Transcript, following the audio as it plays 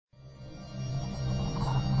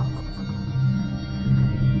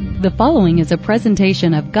The following is a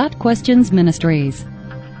presentation of Got Questions Ministries.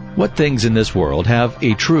 What things in this world have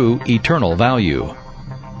a true eternal value?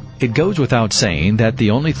 It goes without saying that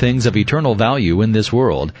the only things of eternal value in this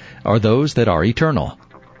world are those that are eternal.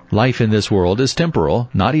 Life in this world is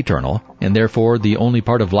temporal, not eternal, and therefore the only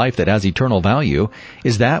part of life that has eternal value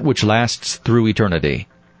is that which lasts through eternity.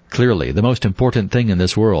 Clearly, the most important thing in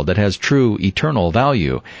this world that has true eternal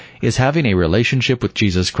value is having a relationship with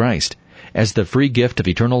Jesus Christ, as the free gift of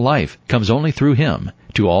eternal life comes only through Him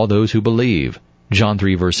to all those who believe. John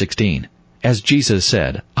 3 verse 16. As Jesus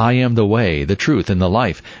said, I am the way, the truth, and the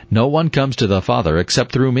life. No one comes to the Father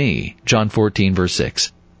except through me. John 14 verse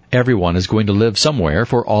 6. Everyone is going to live somewhere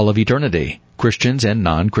for all of eternity, Christians and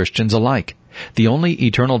non-Christians alike. The only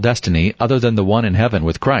eternal destiny other than the one in heaven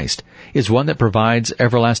with Christ is one that provides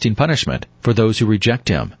everlasting punishment for those who reject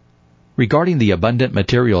Him. Regarding the abundant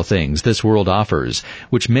material things this world offers,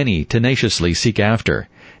 which many tenaciously seek after,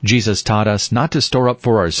 Jesus taught us not to store up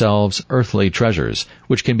for ourselves earthly treasures,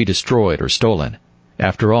 which can be destroyed or stolen.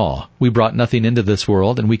 After all, we brought nothing into this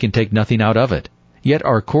world and we can take nothing out of it. Yet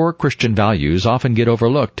our core Christian values often get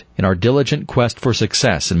overlooked in our diligent quest for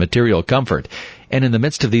success and material comfort, and in the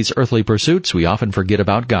midst of these earthly pursuits we often forget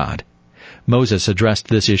about God. Moses addressed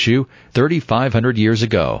this issue 3,500 years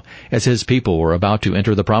ago as his people were about to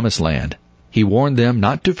enter the Promised Land. He warned them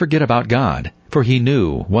not to forget about God, for he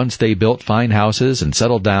knew once they built fine houses and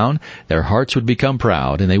settled down, their hearts would become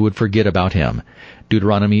proud and they would forget about Him.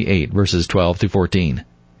 Deuteronomy 8 verses 12 through 14.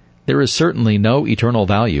 There is certainly no eternal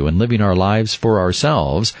value in living our lives for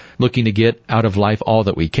ourselves, looking to get out of life all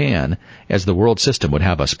that we can, as the world system would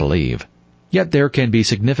have us believe. Yet there can be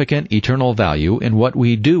significant eternal value in what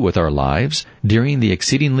we do with our lives during the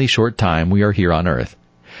exceedingly short time we are here on earth.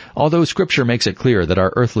 Although Scripture makes it clear that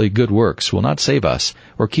our earthly good works will not save us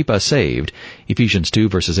or keep us saved, Ephesians 2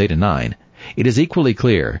 verses 8 and 9, it is equally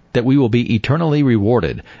clear that we will be eternally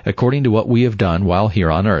rewarded according to what we have done while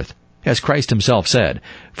here on earth. As Christ Himself said,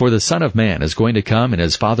 For the Son of Man is going to come in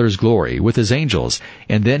His Father's glory with His angels,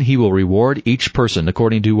 and then He will reward each person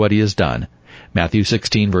according to what he has done. Matthew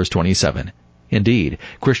 16 verse 27. Indeed,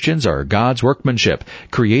 Christians are God's workmanship,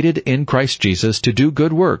 created in Christ Jesus to do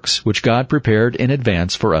good works, which God prepared in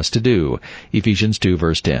advance for us to do. Ephesians 2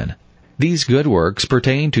 verse 10. These good works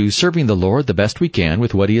pertain to serving the Lord the best we can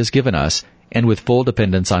with what He has given us, and with full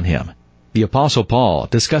dependence on Him. The Apostle Paul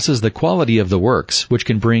discusses the quality of the works which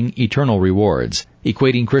can bring eternal rewards,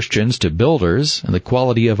 equating Christians to builders and the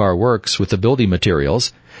quality of our works with the building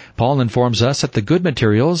materials. Paul informs us that the good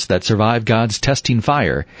materials that survive God's testing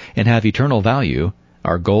fire and have eternal value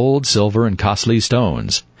are gold, silver, and costly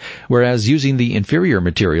stones, whereas using the inferior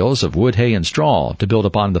materials of wood, hay, and straw to build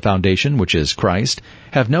upon the foundation, which is Christ,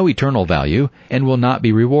 have no eternal value and will not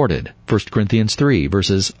be rewarded. 1 Corinthians 3,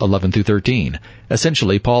 verses 11 through 13.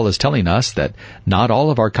 Essentially, Paul is telling us that not all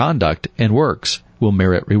of our conduct and works will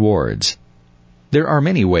merit rewards. There are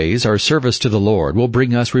many ways our service to the Lord will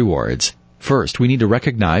bring us rewards. First, we need to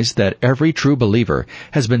recognize that every true believer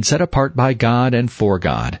has been set apart by God and for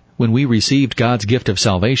God. When we received God's gift of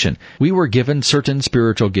salvation, we were given certain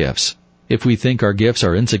spiritual gifts. If we think our gifts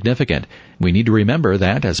are insignificant, we need to remember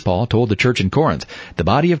that, as Paul told the church in Corinth, the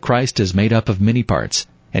body of Christ is made up of many parts,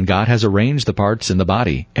 and God has arranged the parts in the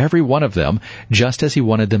body, every one of them, just as He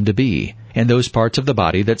wanted them to be, and those parts of the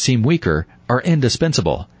body that seem weaker are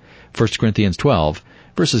indispensable. 1 Corinthians 12,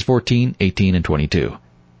 verses 14, 18, and 22.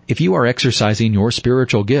 If you are exercising your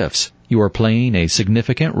spiritual gifts, you are playing a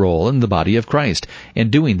significant role in the body of Christ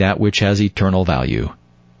and doing that which has eternal value.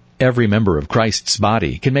 Every member of Christ's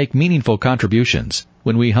body can make meaningful contributions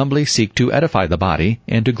when we humbly seek to edify the body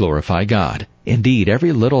and to glorify God. Indeed,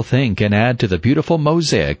 every little thing can add to the beautiful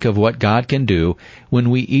mosaic of what God can do when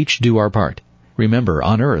we each do our part. Remember,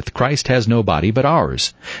 on earth, Christ has no body but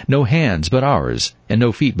ours, no hands but ours, and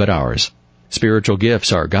no feet but ours. Spiritual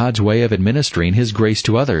gifts are God's way of administering His grace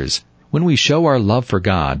to others. When we show our love for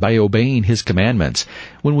God by obeying His commandments,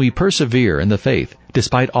 when we persevere in the faith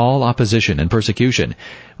despite all opposition and persecution,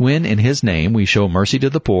 when in His name we show mercy to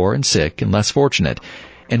the poor and sick and less fortunate,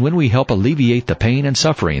 and when we help alleviate the pain and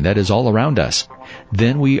suffering that is all around us,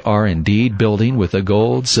 then we are indeed building with the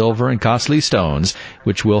gold, silver, and costly stones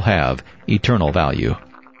which will have eternal value.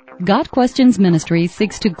 Got Questions Ministry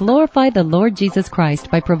seeks to glorify the Lord Jesus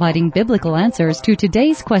Christ by providing biblical answers to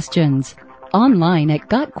today's questions. Online at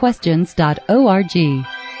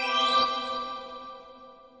GotQuestions.org.